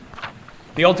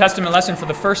The Old Testament lesson for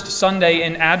the first Sunday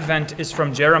in Advent is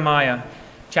from Jeremiah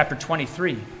chapter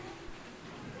 23.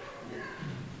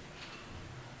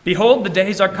 Behold, the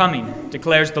days are coming,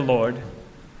 declares the Lord,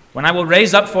 when I will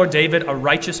raise up for David a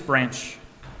righteous branch,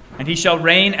 and he shall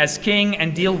reign as king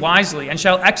and deal wisely, and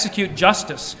shall execute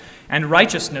justice and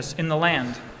righteousness in the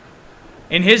land.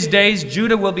 In his days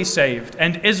Judah will be saved,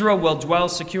 and Israel will dwell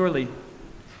securely.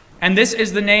 And this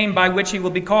is the name by which he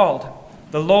will be called: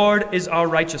 the Lord is our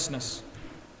righteousness.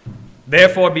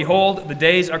 Therefore, behold, the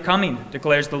days are coming,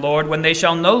 declares the Lord, when they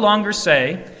shall no longer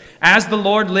say, As the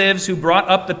Lord lives, who brought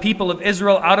up the people of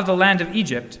Israel out of the land of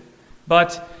Egypt,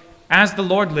 but as the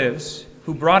Lord lives,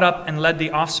 who brought up and led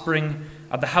the offspring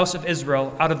of the house of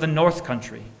Israel out of the north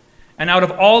country, and out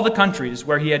of all the countries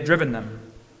where he had driven them.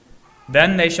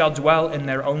 Then they shall dwell in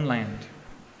their own land.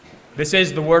 This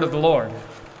is the word of the Lord.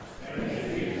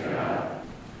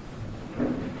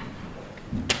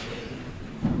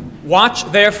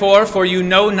 Watch, therefore, for you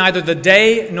know neither the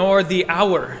day nor the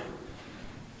hour.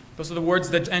 Those are the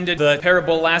words that ended the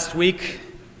parable last week,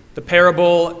 the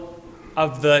parable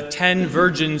of the 10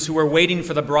 virgins who were waiting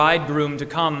for the bridegroom to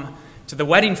come to the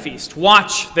wedding feast.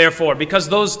 Watch, therefore, because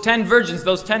those 10 virgins,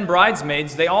 those 10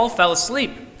 bridesmaids, they all fell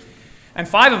asleep. And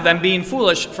 5 of them, being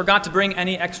foolish, forgot to bring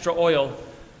any extra oil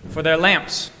for their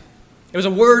lamps. It was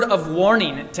a word of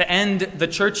warning to end the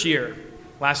church year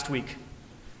last week.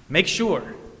 Make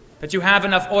sure that you have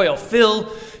enough oil.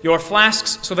 Fill your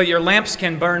flasks so that your lamps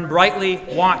can burn brightly.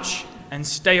 Watch and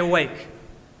stay awake.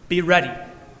 Be ready.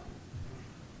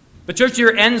 The church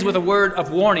year ends with a word of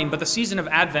warning, but the season of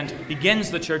Advent begins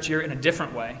the church year in a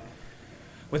different way,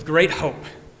 with great hope.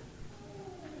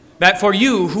 That for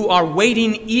you who are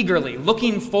waiting eagerly,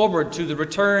 looking forward to the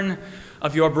return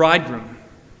of your bridegroom,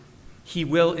 he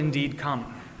will indeed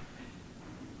come.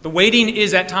 The waiting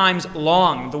is at times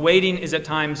long. The waiting is at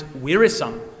times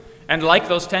wearisome. And like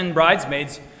those 10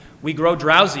 bridesmaids, we grow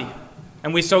drowsy,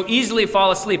 and we so easily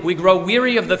fall asleep. We grow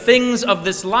weary of the things of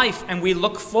this life, and we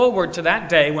look forward to that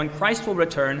day when Christ will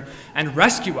return and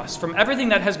rescue us from everything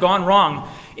that has gone wrong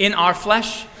in our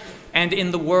flesh and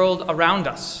in the world around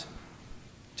us.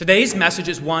 Today's message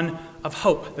is one of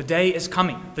hope. The day is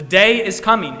coming. The day is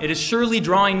coming. It is surely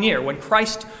drawing near when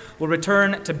Christ will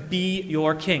return to be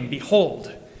your king.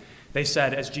 Behold, they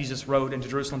said as Jesus rode into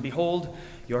Jerusalem, behold,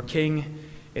 your king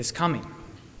is coming.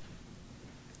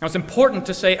 Now, it's important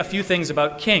to say a few things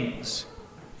about kings,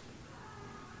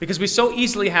 because we so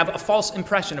easily have a false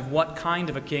impression of what kind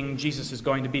of a king Jesus is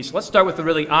going to be. So let's start with the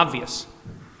really obvious.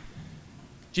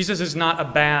 Jesus is not a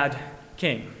bad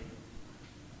king,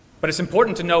 but it's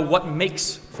important to know what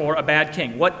makes for a bad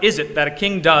king. What is it that a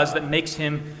king does that makes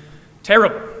him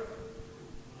terrible?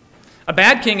 A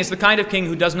bad king is the kind of king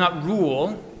who does not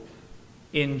rule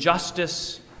in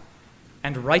justice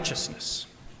and righteousness.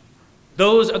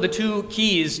 Those are the 2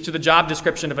 keys to the job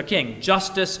description of a king: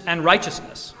 justice and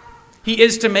righteousness. He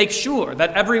is to make sure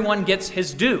that everyone gets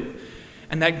his due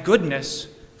and that goodness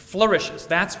flourishes.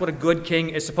 That's what a good king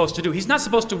is supposed to do. He's not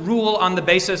supposed to rule on the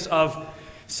basis of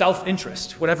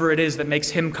self-interest, whatever it is that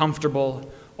makes him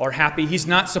comfortable or happy. He's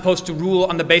not supposed to rule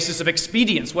on the basis of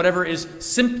expedience, whatever is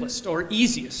simplest or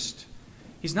easiest.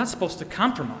 He's not supposed to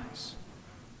compromise.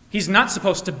 He's not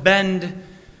supposed to bend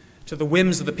to the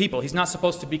whims of the people. He's not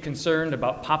supposed to be concerned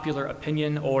about popular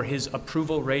opinion or his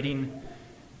approval rating.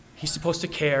 He's supposed to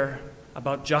care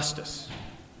about justice.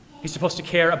 He's supposed to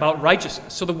care about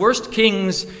righteousness. So the worst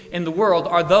kings in the world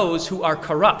are those who are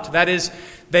corrupt. That is,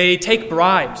 they take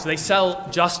bribes. They sell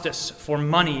justice for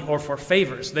money or for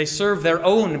favors. They serve their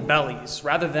own bellies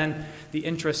rather than the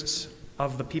interests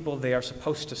of the people they are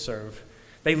supposed to serve.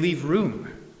 They leave room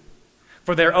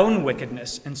for their own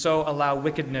wickedness and so allow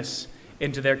wickedness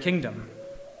into their kingdom.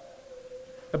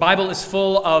 The Bible is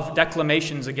full of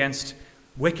declamations against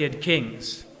wicked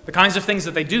kings. The kinds of things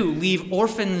that they do leave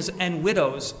orphans and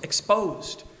widows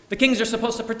exposed. The kings are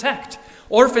supposed to protect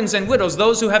orphans and widows,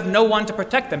 those who have no one to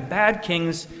protect them. Bad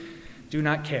kings do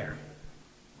not care.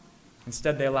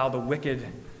 Instead, they allow the wicked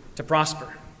to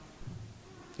prosper.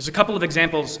 There's a couple of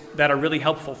examples that are really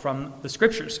helpful from the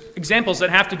scriptures. Examples that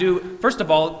have to do, first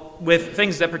of all, with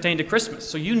things that pertain to Christmas.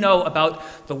 So you know about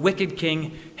the wicked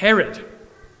king Herod.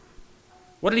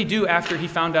 What did he do after he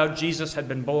found out Jesus had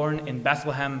been born in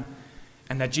Bethlehem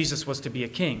and that Jesus was to be a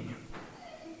king?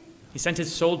 He sent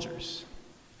his soldiers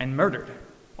and murdered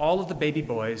all of the baby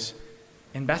boys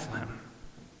in Bethlehem.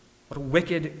 What a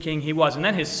wicked king he was. And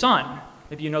then his son,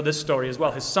 maybe you know this story as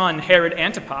well, his son Herod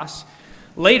Antipas,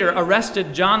 later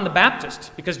arrested John the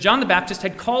Baptist because John the Baptist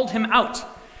had called him out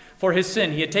for his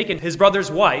sin. He had taken his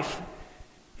brother's wife.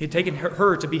 He had taken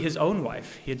her to be his own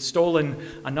wife. He had stolen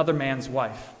another man's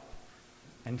wife.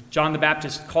 And John the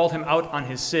Baptist called him out on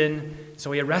his sin,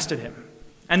 so he arrested him.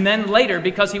 And then later,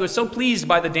 because he was so pleased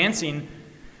by the dancing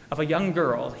of a young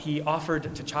girl, he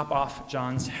offered to chop off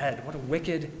John's head. What a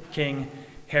wicked king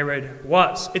Herod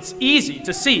was. It's easy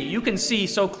to see. You can see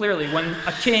so clearly when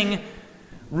a king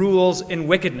rules in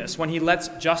wickedness, when he lets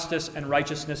justice and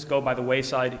righteousness go by the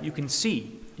wayside. You can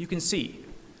see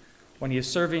when he is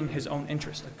serving his own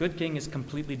interest. A good king is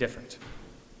completely different.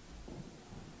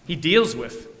 He deals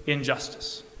with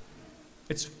injustice.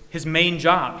 It's his main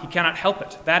job. He cannot help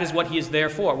it. That is what he is there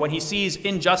for. When he sees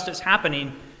injustice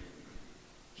happening,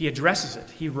 he addresses it.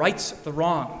 He rights the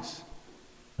wrongs.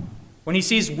 When he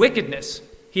sees wickedness,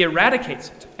 he eradicates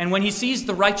it. And when he sees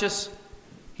the righteous,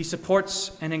 he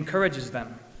supports and encourages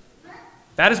them.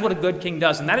 That is what a good king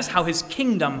does, and that is how his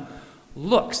kingdom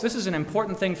looks. This is an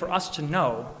important thing for us to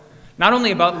know, not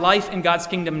only about life in God's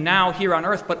kingdom now here on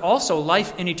earth, but also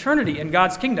life in eternity in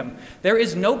God's kingdom. There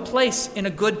is no place in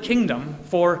a good kingdom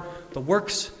for the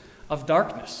works of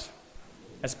darkness,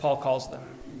 as Paul calls them.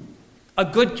 A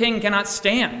good king cannot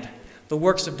stand the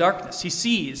works of darkness. He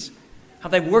sees how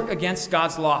they work against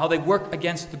God's law, how they work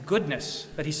against the goodness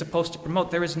that he's supposed to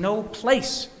promote. There is no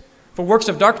place for works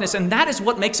of darkness, and that is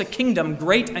what makes a kingdom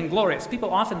great and glorious. People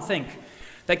often think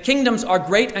that kingdoms are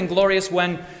great and glorious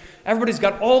when everybody's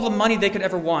got all the money they could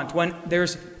ever want, when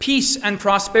there's peace and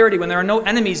prosperity, when there are no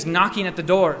enemies knocking at the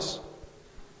doors,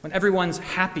 when everyone's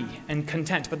happy and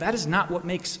content. But that is not what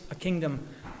makes a kingdom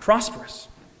prosperous.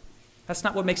 That's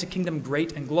not what makes a kingdom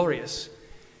great and glorious.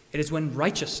 It is when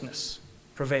righteousness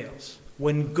prevails,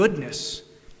 when goodness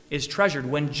is treasured,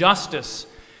 when justice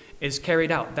is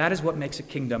carried out. That is what makes a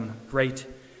kingdom great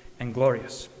and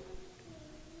glorious.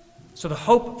 So the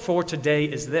hope for today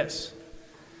is this,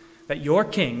 that your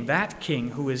king, that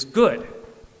king who is good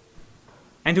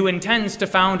and who intends to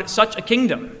found such a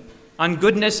kingdom on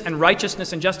goodness and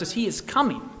righteousness and justice, he is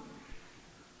coming.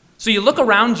 So you look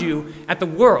around you at the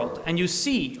world and you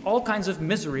see all kinds of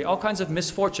misery, all kinds of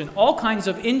misfortune, all kinds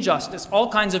of injustice, all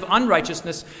kinds of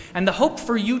unrighteousness. And the hope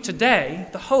for you today,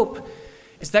 the hope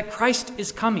is that Christ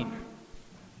is coming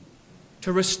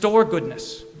to restore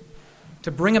goodness,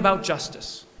 to bring about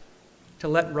justice, to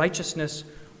let righteousness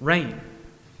reign.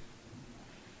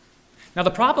 Now,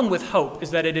 the problem with hope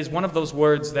is that it is one of those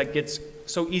words that gets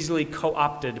so easily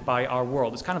co-opted by our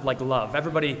world. It's kind of like love.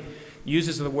 Everybody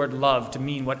uses the word love to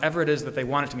mean whatever it is that they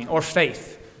want it to mean, or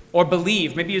faith, or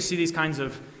believe. Maybe you see these kinds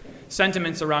of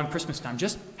sentiments around Christmas time.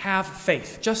 Just have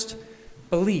faith. Just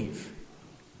believe.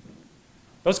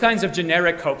 Those kinds of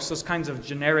generic hopes, those kinds of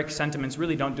generic sentiments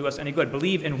really don't do us any good.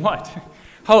 Believe in what?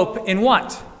 Hope in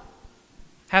what?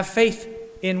 Have faith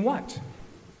in what?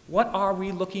 What are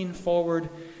we looking forward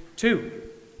to?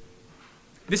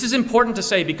 This is important to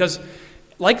say because,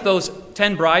 like those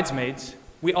 10 bridesmaids,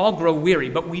 we all grow weary,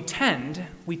 but we tend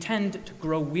to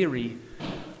grow weary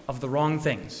of the wrong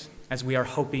things as we are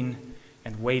hoping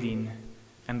and waiting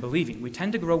and believing. We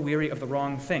tend to grow weary of the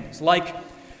wrong things, like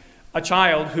a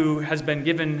child who has been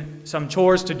given some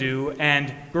chores to do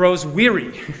and grows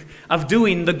weary of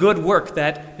doing the good work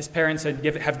that his parents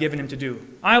have given him to do.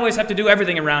 I always have to do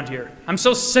everything around here. I'm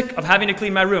so sick of having to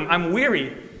clean my room. I'm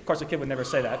weary. Of course, a kid would never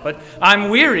say that, but I'm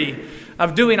weary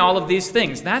of doing all of these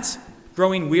things. That's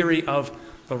growing weary of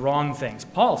the wrong things.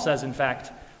 Paul says, in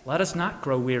fact, let us not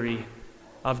grow weary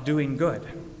of doing good.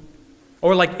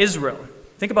 Or like Israel.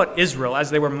 Think about Israel as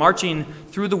they were marching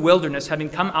through the wilderness, having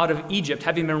come out of Egypt,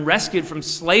 having been rescued from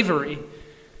slavery,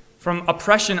 from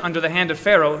oppression under the hand of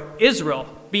Pharaoh. Israel,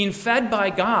 being fed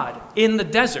by God in the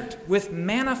desert with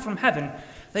manna from heaven,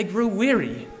 they grew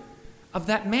weary of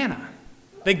that manna.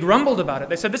 They grumbled about it.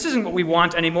 They said, this isn't what we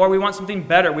want anymore. We want something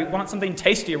better. We want something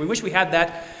tastier. We wish we had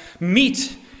that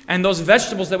meat and those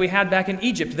vegetables that we had back in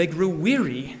Egypt. They grew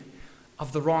weary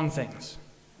of the wrong things.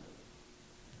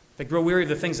 They grow weary of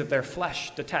the things that their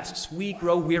flesh detests. We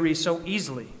grow weary so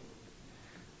easily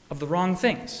of the wrong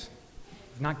things,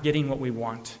 of not getting what we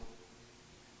want.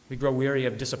 We grow weary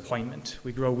of disappointment.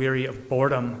 We grow weary of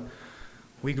boredom.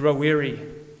 We grow weary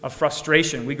of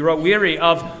frustration. We grow weary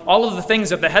of all of the things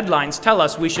that the headlines tell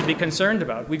us we should be concerned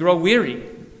about. We grow weary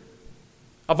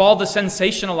of all the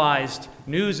sensationalized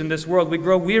news in this world. We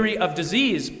grow weary of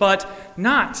disease, but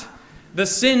not the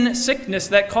sin sickness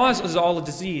that causes all the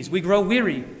disease. We grow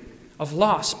weary of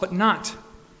loss, but not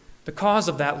the cause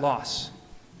of that loss,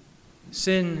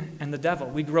 sin and the devil.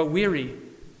 We grow weary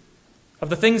of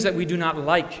the things that we do not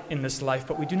like in this life,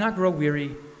 but we do not grow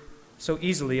weary so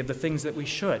easily of the things that we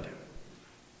should.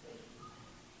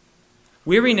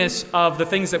 Weariness of the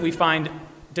things that we find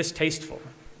distasteful,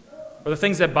 or the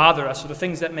things that bother us, or the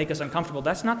things that make us uncomfortable,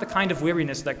 that's not the kind of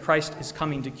weariness that Christ is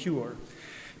coming to cure.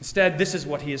 Instead, this is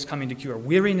what he is coming to cure: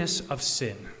 weariness of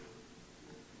sin,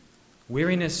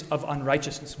 weariness of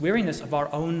unrighteousness, weariness of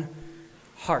our own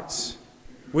hearts,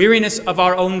 weariness of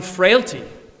our own frailty,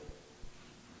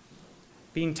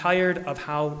 being tired of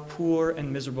how poor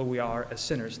and miserable we are as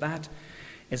sinners. That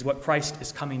is what Christ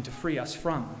is coming to free us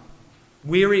from.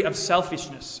 Weary of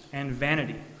selfishness and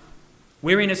vanity,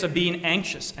 weariness of being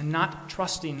anxious and not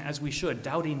trusting as we should,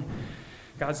 doubting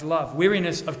God's love,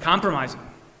 weariness of compromising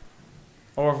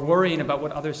or of worrying about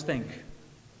what others think,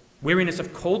 weariness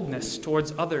of coldness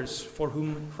towards others for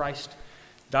whom Christ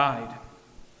died,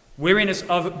 weariness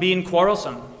of being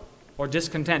quarrelsome or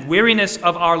discontent, weariness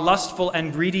of our lustful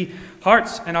and greedy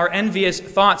hearts and our envious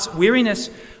thoughts, weariness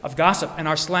of gossip and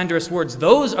our slanderous words.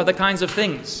 Those are the kinds of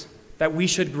things that we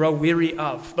should grow weary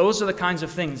of. Those are the kinds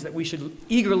of things that we should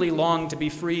eagerly long to be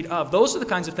freed of. Those are the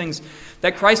kinds of things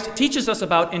that Christ teaches us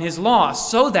about in his law,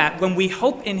 so that when we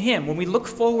hope in him, when we look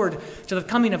forward to the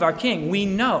coming of our King, we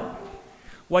know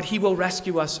what he will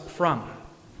rescue us from.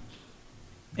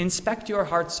 Inspect your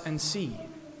hearts and see.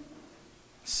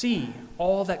 See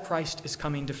all that Christ is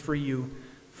coming to free you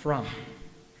from.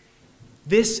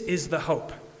 This is the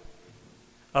hope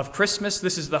of Christmas.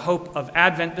 This is the hope of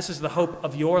Advent. This is the hope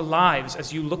of your lives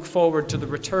as you look forward to the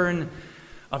return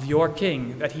of your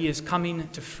King, that he is coming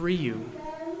to free you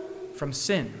from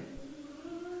sin.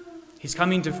 He's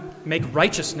coming to make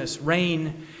righteousness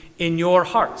reign in your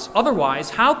hearts.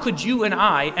 Otherwise, how could you and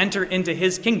I enter into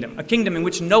his kingdom, a kingdom in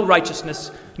which no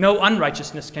righteousness, no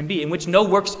unrighteousness can be, in which no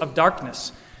works of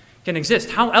darkness can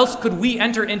exist? How else could we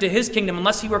enter into his kingdom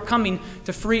unless he were coming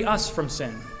to free us from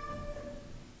sin,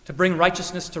 to bring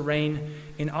righteousness to reign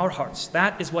in our hearts?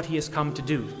 That is what he has come to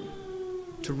do,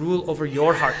 to rule over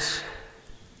your hearts,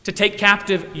 to take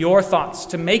captive your thoughts,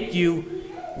 to make you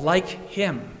like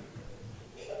him,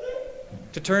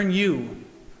 to turn you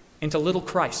into little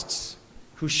Christs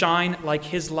who shine like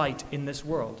his light in this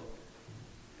world,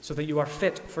 so that you are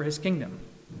fit for his kingdom.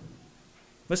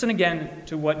 Listen again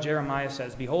to what Jeremiah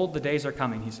says. Behold, the days are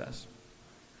coming, he says,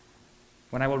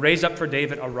 when I will raise up for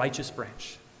David a righteous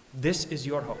branch. This is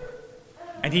your hope.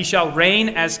 And he shall reign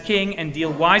as king and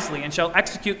deal wisely, and shall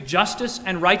execute justice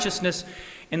and righteousness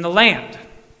in the land.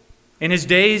 In his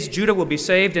days Judah will be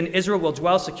saved, and Israel will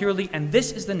dwell securely, and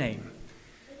this is the name.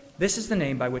 This is the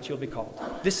name by which you'll be called.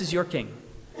 This is your King.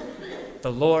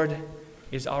 The Lord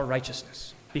is our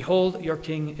righteousness. Behold, your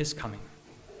King is coming.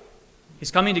 He's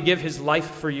coming to give his life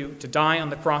for you, to die on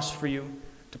the cross for you,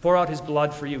 to pour out his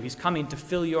blood for you. He's coming to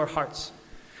fill your hearts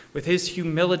with his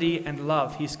humility and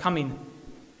love. He's coming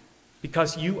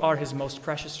because you are his most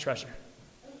precious treasure.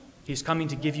 He's coming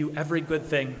to give you every good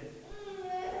thing.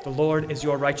 The Lord is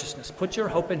your righteousness. Put your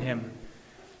hope in him.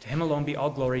 To him alone be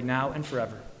all glory now and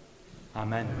forever.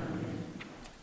 Amen.